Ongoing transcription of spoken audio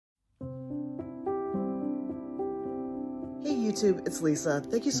Hey YouTube, it's Lisa.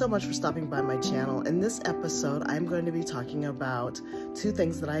 Thank you so much for stopping by my channel. In this episode, I'm going to be talking about two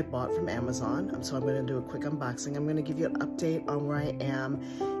things that I bought from Amazon. So I'm going to do a quick unboxing. I'm going to give you an update on where I am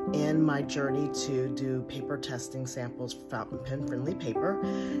in my journey to do paper testing samples for fountain pen friendly paper.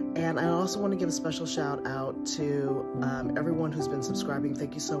 And I also want to give a special shout out to everyone who's been subscribing.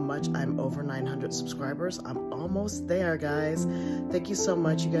 Thank you so much. I'm over 900 subscribers. I'm almost there, guys. Thank you so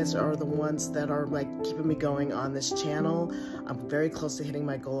much. You guys are the ones that are like keeping me going on this channel. I'm very close to hitting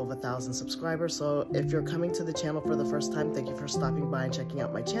my goal of 1,000 subscribers. So if you're coming to the channel for the first time, thank you for stopping by and checking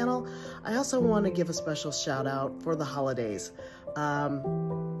out my channel. I also want to give a special shout out for the holidays.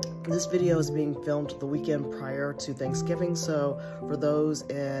 This video is being filmed the weekend prior to Thanksgiving, so for those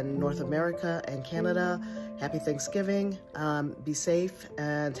in North America and Canada, happy Thanksgiving, be safe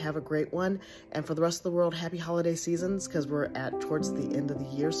and have a great one. And for the rest of the world, happy holiday seasons, because we're towards the end of the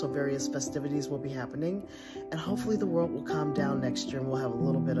year, so various festivities will be happening. And hopefully the world will calm down next year and we'll have a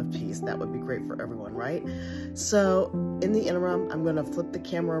little bit of peace. That would be great for everyone, right? So in the interim, I'm going to flip the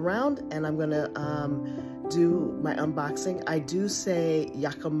camera around and I'm going to do my unboxing. I do say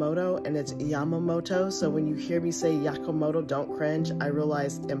Yakamoto and it's Yamamoto, so when you hear me say Yakamoto, don't cringe. I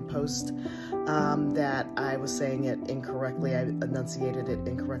realized in post that I was saying it incorrectly. I enunciated it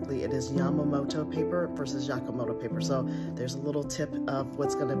incorrectly. It is Yamamoto paper versus Yakamoto paper, so there's a little tip of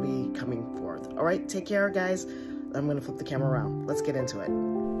what's going to be coming forth. All right, take care, guys. I'm going to flip the camera around. Let's get into it.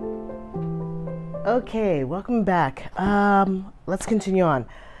 Okay, welcome back. Let's continue on.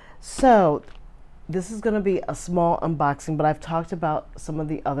 So this is going to be a small unboxing, but I've talked about some of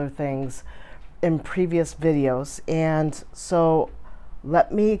the other things in previous videos. And so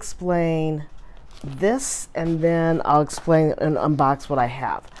let me explain this and then I'll explain and unbox what I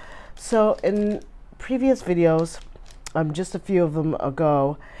have. So in previous videos, just a few of them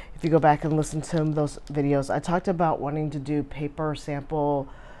ago, if you go back and listen to those videos, I talked about wanting to do paper sample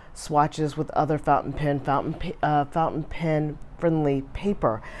swatches with other fountain pen friendly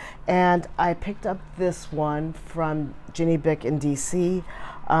paper, and I picked up this one from Jenny Bick in DC,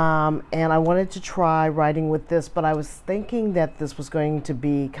 and I wanted to try writing with this, but I was thinking that this was going to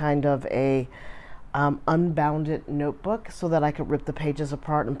be kind of a unbounded notebook so that I could rip the pages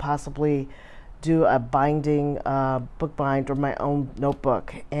apart and possibly do a binding book bind or my own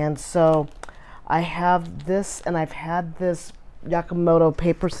notebook. And so I have this, and I've had this Yakamoto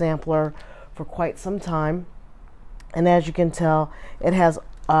paper sampler for quite some time, and as you can tell, it has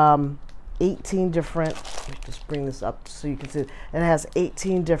 18 different, just bring this up so you can see, it has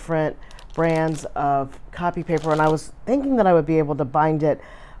 18 different brands of copy paper, and I was thinking that I would be able to bind it,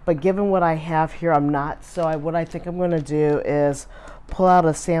 but given what I have here, I'm not. So what I think I'm going to do is pull out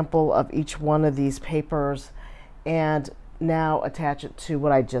a sample of each one of these papers and now attach it to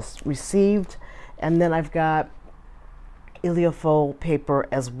what I just received. And then I've got Iliofoil paper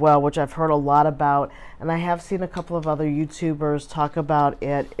as well, which I've heard a lot about, and I have seen a couple of other YouTubers talk about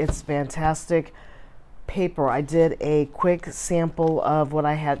it. It's fantastic paper. I did a quick sample of what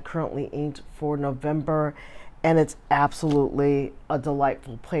I had currently inked for November, and it's absolutely a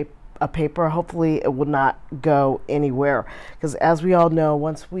delightful paper. Hopefully it will not go anywhere, because as we all know,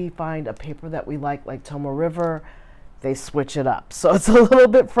 once we find a paper that we like Tomo River, they switch it up. So it's a little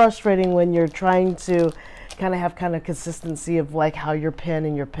bit frustrating when you're trying to have consistency of like how your pen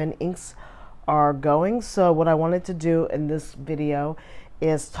and your pen inks are going. So what I wanted to do in this video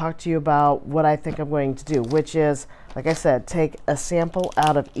is talk to you about what I think I'm going to do, which is, like I said, take a sample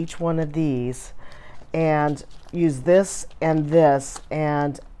out of each one of these and use this, and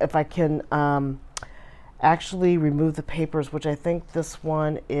if I can actually remove the papers, which I think this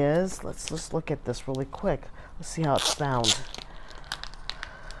one is. Let's just look at this really quick. Let's see how it's found.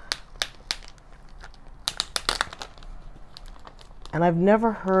 And I've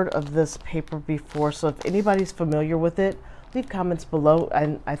never heard of this paper before, so if anybody's familiar with it, leave comments below,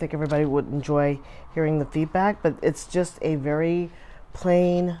 and I think everybody would enjoy hearing the feedback. But it's just a very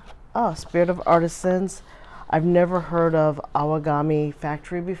plain, Spirit of Artisans. I've never heard of Awagami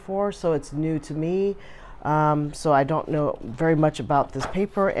Factory before, so it's new to me. So I don't know very much about this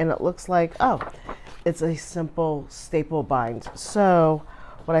paper, and it looks like, it's a simple staple bind. So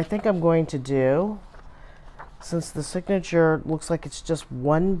what I think I'm going to do, since the signature looks like it's just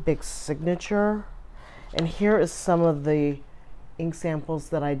one big signature, and here is some of the ink samples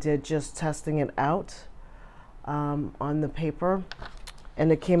that I did just testing it out on the paper,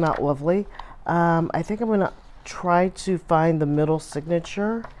 and it came out lovely. I think I'm going to try to find the middle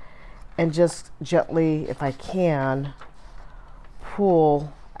signature and just gently, if I can,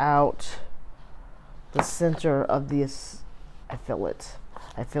 pull out the center of this. I feel it.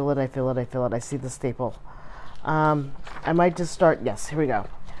 I see the staple. I might just start, yes, here we go.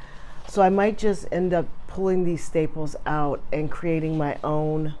 So I might just end up pulling these staples out and creating my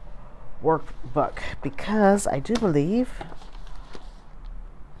own workbook, because I do believe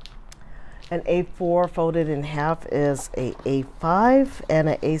an A4 folded in half is a A5, and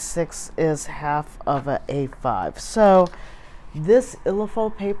an A6 is half of a A5. So this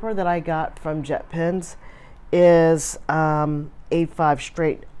Illifo paper that I got from Jet Pens is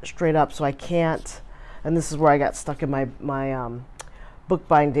A5 straight up, so I can't, and this is where I got stuck in my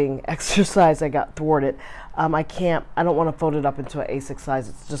bookbinding exercise. I got thwarted. I don't want to fold it up into an A6 size.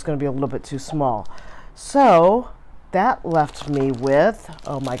 It's just going to be a little bit too small. So that left me with,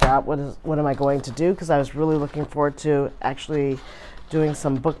 oh my God, what am I going to do? Because I was really looking forward to actually doing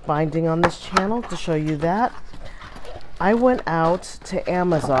some bookbinding on this channel to show you that. I went out to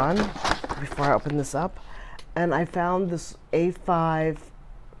Amazon before I open this up, and I found this A5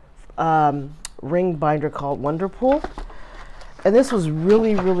 ring binder called Wonderpool. And this was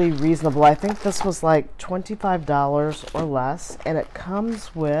really, really reasonable. I think this was like $25 or less. And it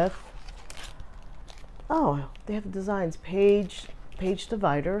comes with, oh, they have designs, page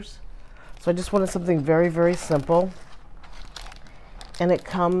dividers. So I just wanted something very, very simple. And it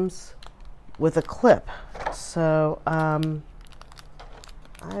comes with a clip. So I'm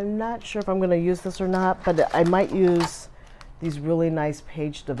not sure if I'm going to use this or not, but I might use these really nice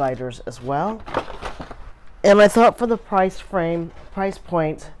page dividers as well. And I thought for the price point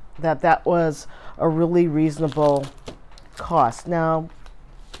that was a really reasonable cost. Now,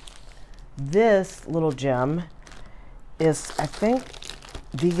 this little gem is, I think,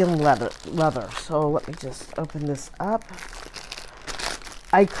 vegan leather. So let me just open this up.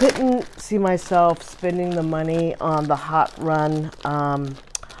 I couldn't see myself spending the money on the hot run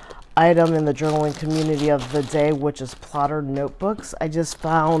item in the journaling community of the day, which is plotter notebooks. I just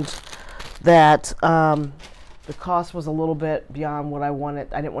found that the cost was a little bit beyond what I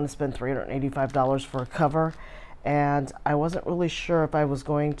wanted. I didn't want to spend $385 for a cover, and I wasn't really sure if I was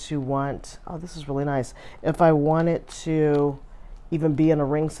going to want, oh, this is really nice, if I wanted to even be in a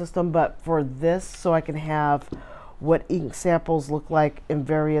ring system. But for this, so I can have what ink samples look like in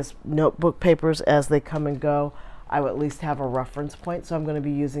various notebook papers as they come and go, I would at least have a reference point. So I'm going to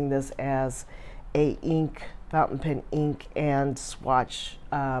be using this as a ink, fountain pen ink, and swatch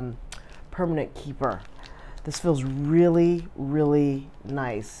permanent keeper. This feels really, really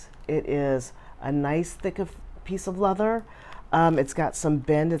nice. It is a nice thick piece of leather. It's got some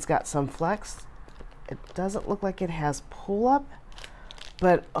bend, it's got some flex. It doesn't look like it has pull up,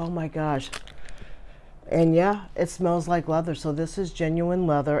 but oh my gosh. And yeah, it smells like leather. So this is genuine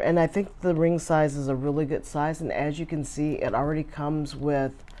leather, and I think the ring size is a really good size. And as you can see, it already comes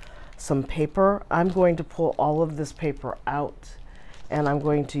with some paper. I'm going to pull all of this paper out, and I'm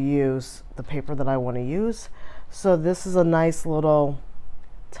going to use the paper that I want to use. So this is a nice little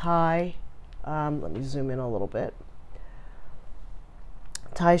tie. Let me zoom in a little bit.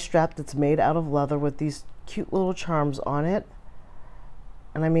 Tie strap that's made out of leather with these cute little charms on it.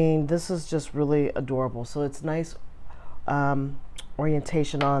 And I mean, this is just really adorable. So it's nice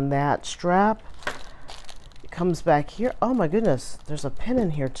orientation on that strap. It comes back here. Oh my goodness, there's a pen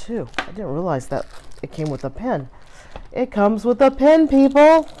in here too. I didn't realize that it came with a pen. It comes with a pen,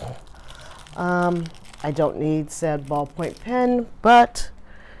 people. I don't need said ballpoint pen, but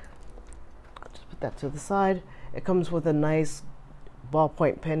I'll just put that to the side. It comes with a nice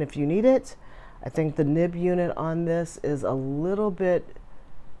ballpoint pen if you need it. I think the nib unit on this is a little bit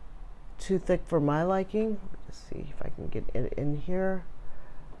too thick for my liking. Let's see if I can get it in here.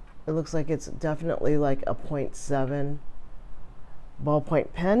 It looks like it's definitely like a 0.7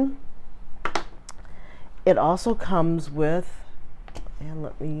 ballpoint pen. It also comes with, and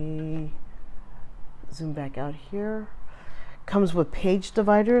let me zoom back out here, comes with page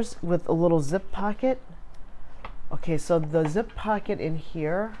dividers with a little zip pocket. Okay, so the zip pocket in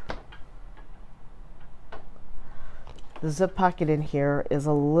here, is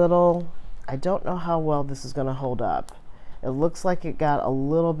a little, I don't know how well this is going to hold up. It looks like it got a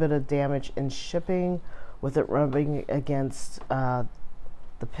little bit of damage in shipping with it rubbing against the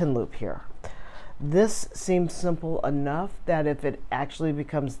pin loop here. This seems simple enough that if it actually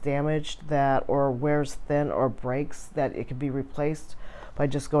becomes damaged that or wears thin or breaks, that it can be replaced by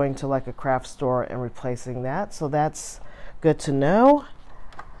just going to like a craft store and replacing that. So that's good to know.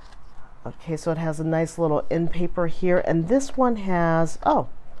 Okay, so it has a nice little end paper here, and this one has, oh,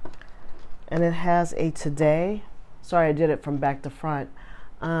 and it has a today, sorry I did it from back to front.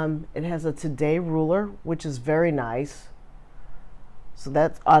 It has a today ruler, which is very nice. So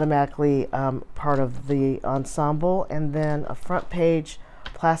that's automatically part of the ensemble. And then a front page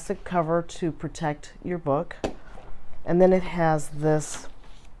plastic cover to protect your book. And then it has this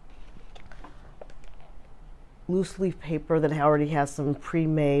loose leaf paper that already has some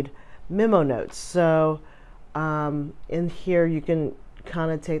pre-made memo notes. So in here you can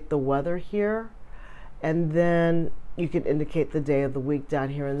connotate the weather here, and then you can indicate the day of the week down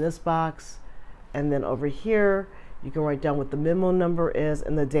here in this box, and then over here you can write down what the memo number is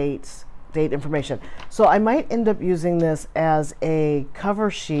and the date information. So I might end up using this as a cover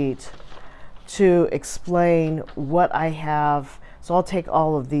sheet to explain what I have. So I'll take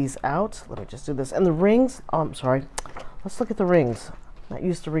all of these out. Let me just do this. And the rings, oh, I'm sorry. Let's look at the rings. Not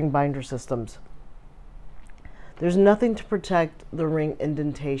used to ring binder systems. There's nothing to protect the ring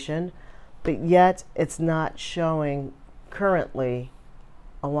indentation, but yet it's not showing currently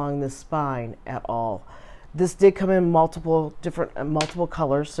along the spine at all. This did come in multiple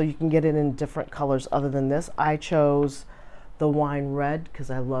colors, so you can get it in different colors other than this. I chose the wine red because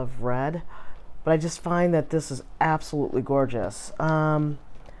I love red. But I just find that this is absolutely gorgeous. And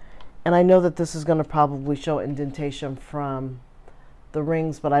I know that this is going to probably show indentation from the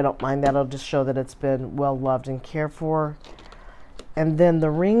rings, but I don't mind that. I'll just show that it's been well loved and cared for. And then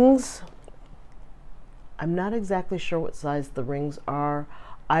the rings, I'm not exactly sure what size the rings are.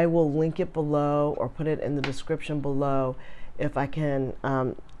 I will link it below or put it in the description below if I can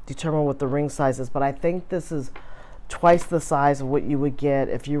determine what the ring size is. But I think this is twice the size of what you would get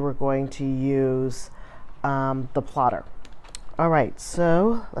if you were going to use the plotter. All right,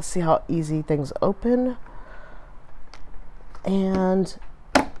 so let's see how easy things open. And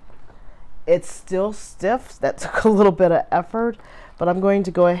it's still stiff. That took a little bit of effort, but I'm going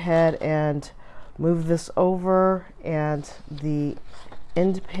to go ahead and move this over and the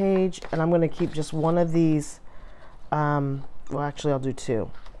end page, and I'm going to keep just one of these. Well, actually, I'll do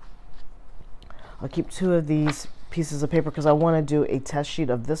two. I'll keep two of these pieces of paper because I want to do a test sheet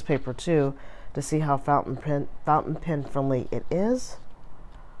of this paper too to see how fountain pen friendly it is.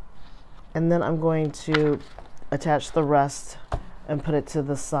 And then I'm going to attach the rest and put it to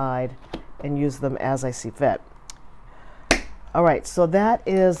the side and use them as I see fit. All right, so that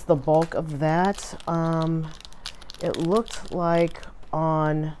is the bulk of that. It looked like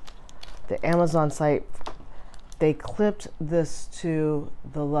on the Amazon site they clipped this to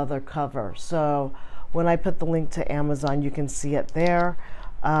the leather cover. So when I put the link to Amazon, you can see it there.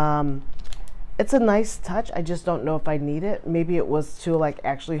 It's a nice touch. I just don't know if I need it. Maybe it was to like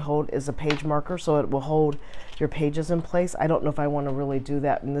actually hold as a page marker, so it will hold your pages in place. I don't know if I want to really do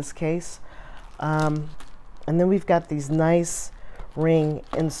that in this case. And then we've got these nice ring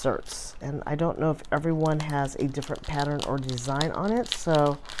inserts, and I don't know if everyone has a different pattern or design on it.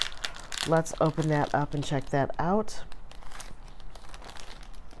 So let's open that up and check that out.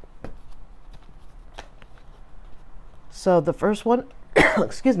 So the first one,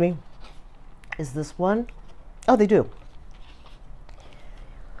 excuse me, is this one. Oh, they do.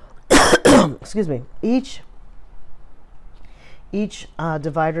 Excuse me. Each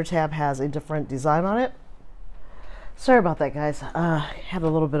divider tab has a different design on it. Sorry about that, guys. Had a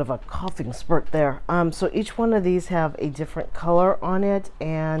little bit of a coughing spurt there. So each one of these have a different color on it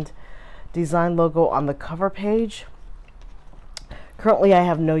and design logo on the cover page. Currently, I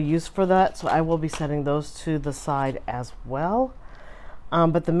have no use for that, so I will be setting those to the side as well.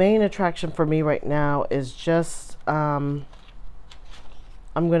 But the main attraction for me right now is just, I'm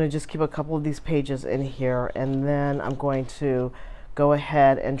going to just keep a couple of these pages in here, and then I'm going to go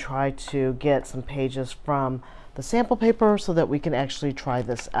ahead and try to get some pages from the sample paper so that we can actually try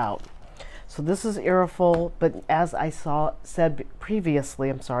this out. So this is Aerofil, but as I said previously,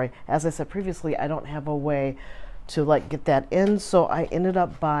 I don't have a way to like get that in, so I ended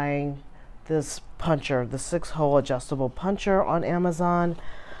up buying this puncher, the 6-hole adjustable puncher on Amazon.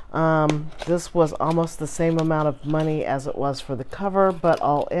 This was almost the same amount of money as it was for the cover, but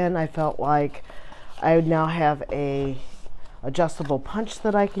all in, I felt like I now have a adjustable punch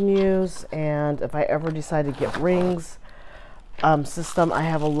that I can use, and if I ever decide to get rings system, I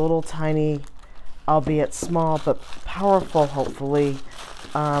have a little tiny, albeit small but powerful, hopefully,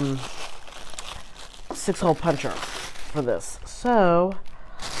 6-hole puncher for this. So,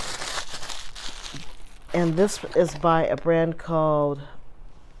 and this is by a brand called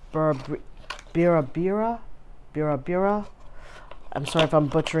Bira Bira. I'm sorry if I'm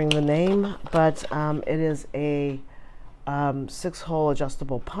butchering the name, but it is a 6-hole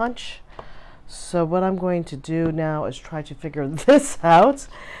adjustable punch. So what I'm going to do now is try to figure this out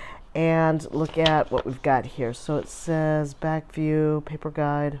and look at what we've got here. So it says back view, paper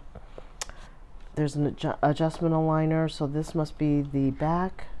guide. There's an adjustment aligner, so this must be the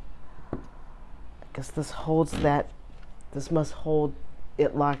back. I guess this holds that. This must hold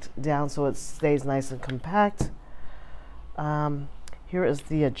it locked down so it stays nice and compact. Here is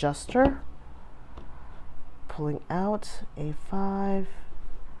the adjuster. Pulling out A5.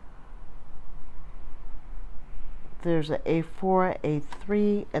 There's an A4,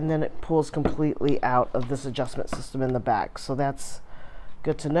 A3, and then it pulls completely out of this adjustment system in the back. So that's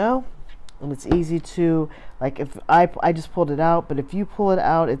good to know. And it's easy to, like, if I just pulled it out, but if you pull it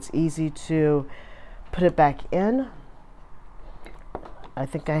out, it's easy to put it back in. I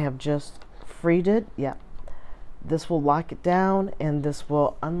think I have just freed it. Yeah. This will lock it down and this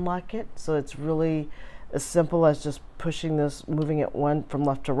will unlock it. So it's really as simple as just pushing this, moving it one from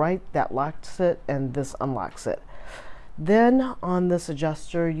left to right. That locks it and this unlocks it. Then on this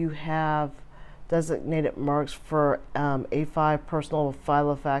adjuster you have designated marks for A5 personal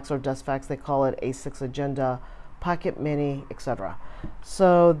filofax or deskfax. They call it A6 agenda, pocket mini, etc.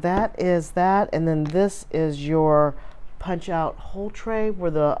 So that is that, and then this is your punch out hole tray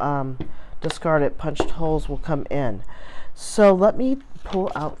where the discarded punched holes will come in. So let me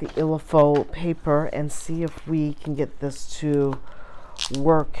pull out the Illifo paper and see if we can get this to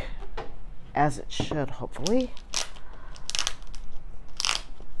work as it should, hopefully.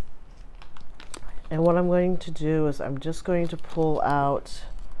 And what I'm going to do is I'm just going to pull out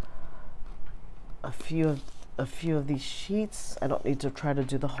a few of these sheets. I don't need to try to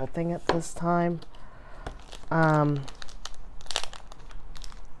do the whole thing at this time. I'm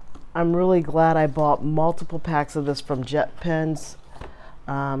really glad I bought multiple packs of this from Jet Pens,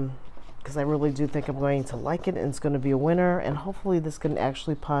 because I really do think I'm going to like it and it's going to be a winner, and hopefully this can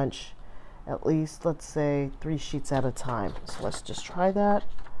actually punch at least, let's say, 3 sheets at a time. So let's just try that.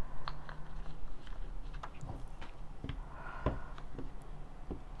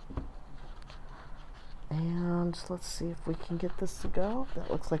 And let's see if we can get this to go.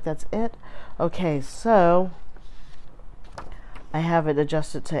 That looks like that's it. Okay, so I have it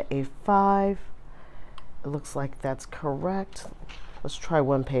adjusted to A5. It looks like that's correct. Let's try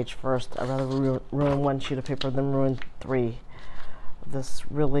one page first. I'd rather ruin one sheet of paper than ruin 3 of this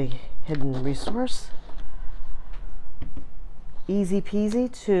really hidden resource. Easy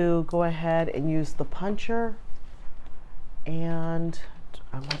peasy to go ahead and use the puncher, and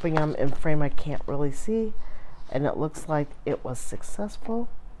I'm hoping I'm in frame I can't really see, and it looks like it was successful.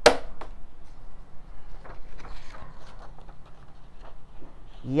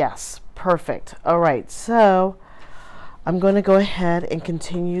 Yes, perfect. All right, so I'm going to go ahead and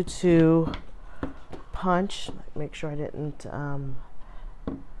continue to punch. Make sure I didn't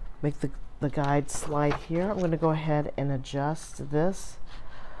make the guide slide here. I'm going to go ahead and adjust this.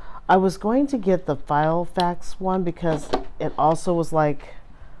 I was going to get the Filofax one because it also was like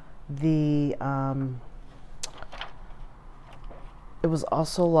the it was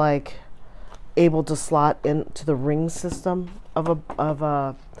also like able to slot into the ring system of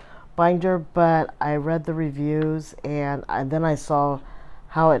a binder, but I read the reviews and then I saw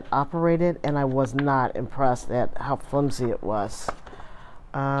how it operated and I was not impressed at how flimsy it was.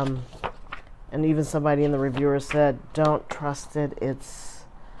 And even somebody in the reviewer said, don't trust it, it's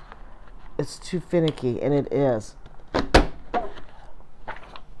too finicky, and it is.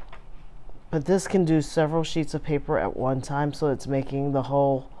 But this can do several sheets of paper at one time, so it's making the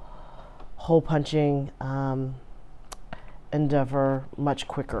whole hole punching endeavor much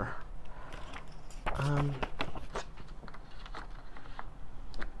quicker.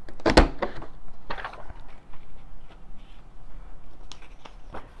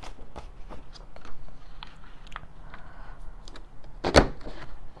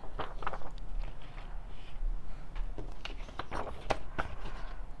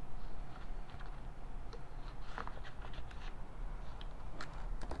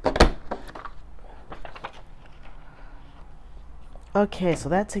 Okay, so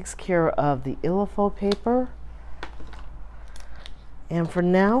that takes care of the Illifo paper. And for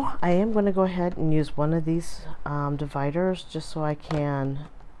now, I am going to go ahead and use one of these dividers just so I can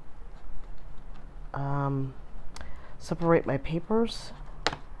separate my papers.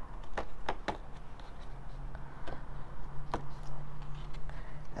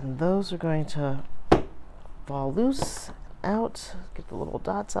 And those are going to fall loose out. Get the little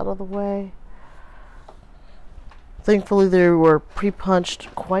dots out of the way. Thankfully, they were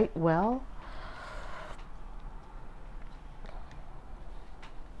pre-punched quite well.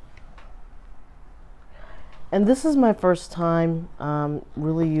 And this is my first time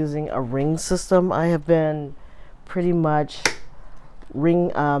really using a ring system. I have been pretty much ring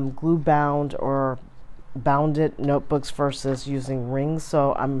glue bound or bounded notebooks versus using rings.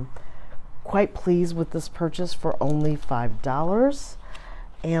 So I'm quite pleased with this purchase for only $5.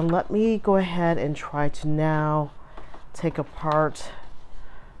 And let me go ahead and try to now take apart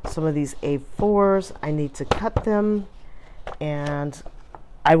some of these A4s. I need to cut them and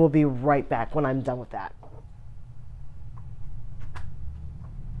I will be right back when I'm done with that.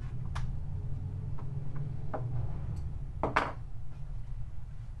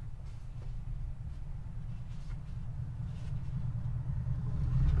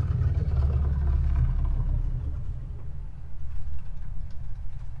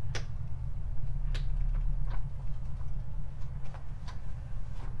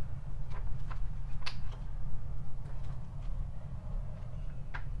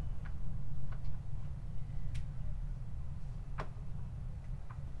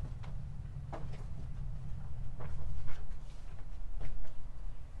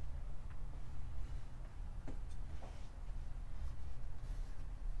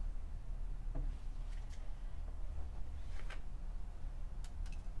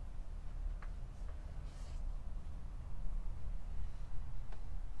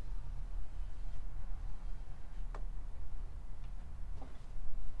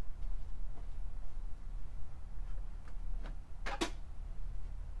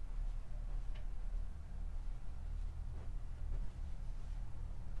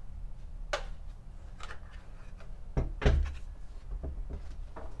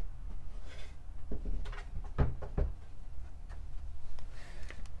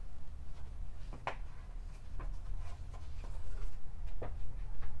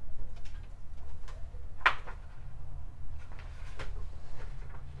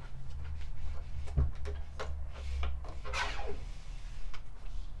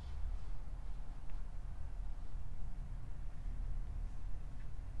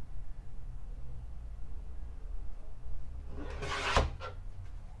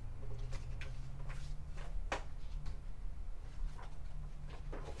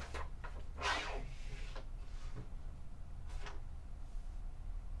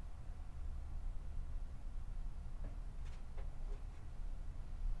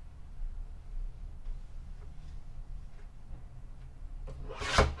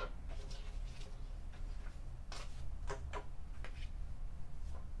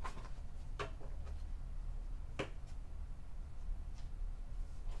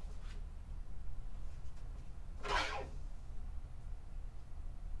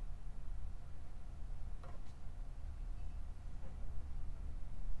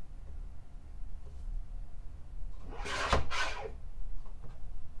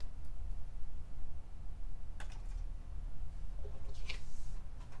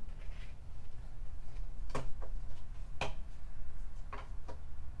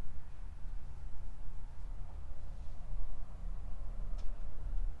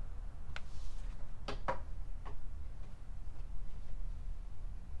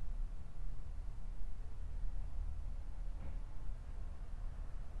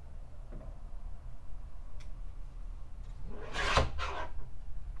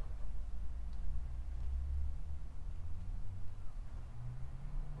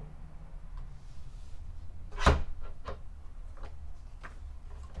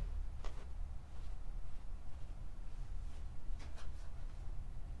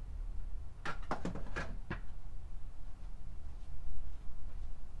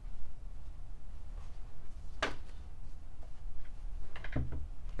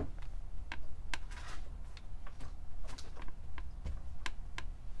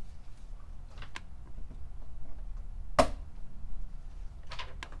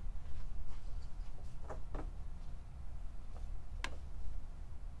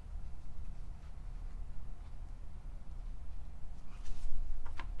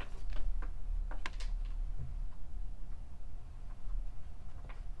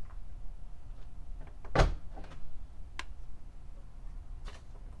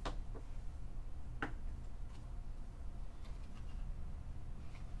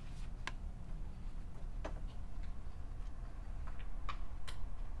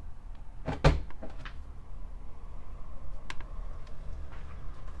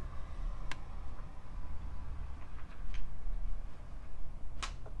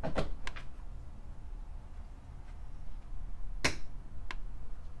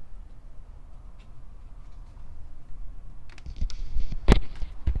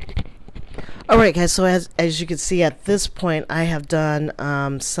 All right, guys, so as you can see at this point, I have done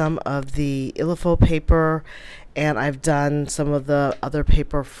some of the illifo paper, and I've done some of the other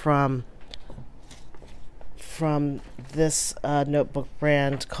paper from this notebook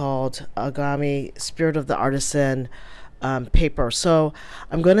brand called Agami Spirit of the Artisan paper. So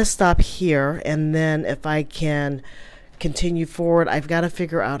I'm going to stop here, and then if I can continue forward, I've got to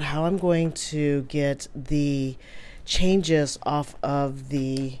figure out how I'm going to get the changes off of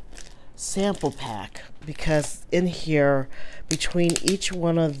the sample pack, because in here, between each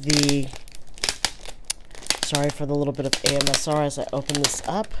one of the, sorry for the little bit of AMSR as I open this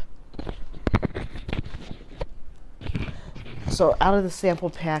up. So out of the sample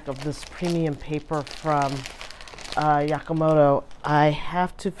pack of this premium paper from Yakamoto, I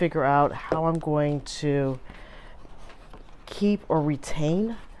have to figure out how I'm going to keep or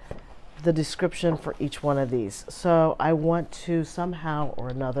retain the description for each one of these. So I want to somehow or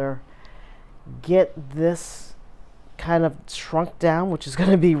another get this kind of shrunk down, which is going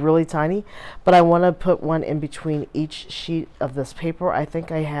to be really tiny, but I want to put one in between each sheet of this paper. I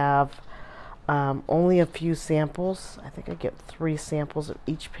think I have only a few samples. I think I get 3 samples of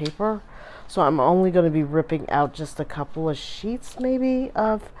each paper, so I'm only going to be ripping out just a couple of sheets maybe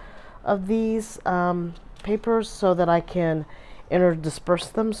of these papers so that I can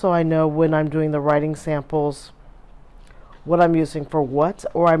interdisperse them, so I know when I'm doing the writing samples what I'm using for what.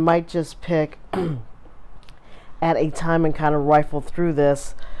 Or I might just pick at a time and kind of rifle through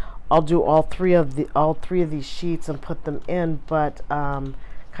this. I'll do all three of these sheets and put them in, but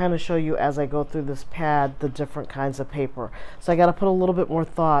kind of show you as I go through this pad the different kinds of paper. So I got to put a little bit more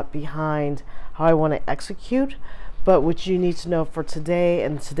thought behind how I want to execute. But what you need to know for today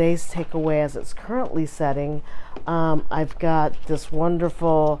and today's takeaway as it's currently setting, I've got this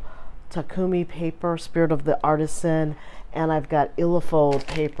wonderful Takumi paper, Spirit of the Artisan, and I've got Illifold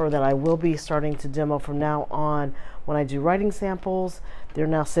paper that I will be starting to demo from now on when I do writing samples. They're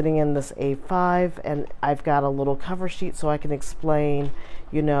now sitting in this A5, and I've got a little cover sheet so I can explain,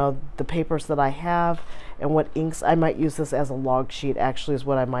 you know, the papers that I have and what inks. I might use this as a log sheet, actually, is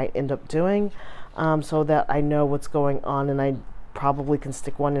what I might end up doing, so that I know what's going on, and I probably can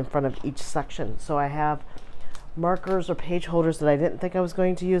stick one in front of each section. So I have markers or page holders that I didn't think I was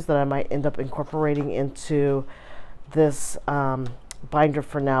going to use that I might end up incorporating into this binder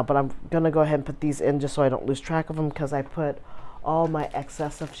for now, but I'm going to go ahead and put these in just so I don't lose track of them, because I put all my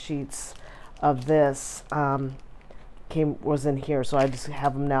excessive sheets of this was in here, so I just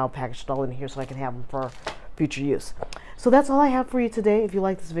have them now packaged all in here so I can have them for future use. So that's all I have for you today. If you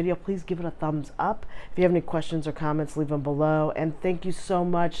like this video, please give it a thumbs up. If you have any questions or comments, leave them below. And thank you so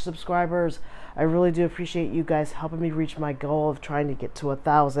much, subscribers. I really do appreciate you guys helping me reach my goal of trying to get to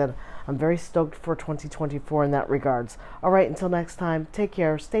 1,000. I'm very stoked for 2024 in that regards. All right, until next time, take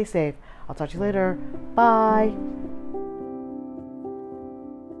care, stay safe. I'll talk to you later. Bye.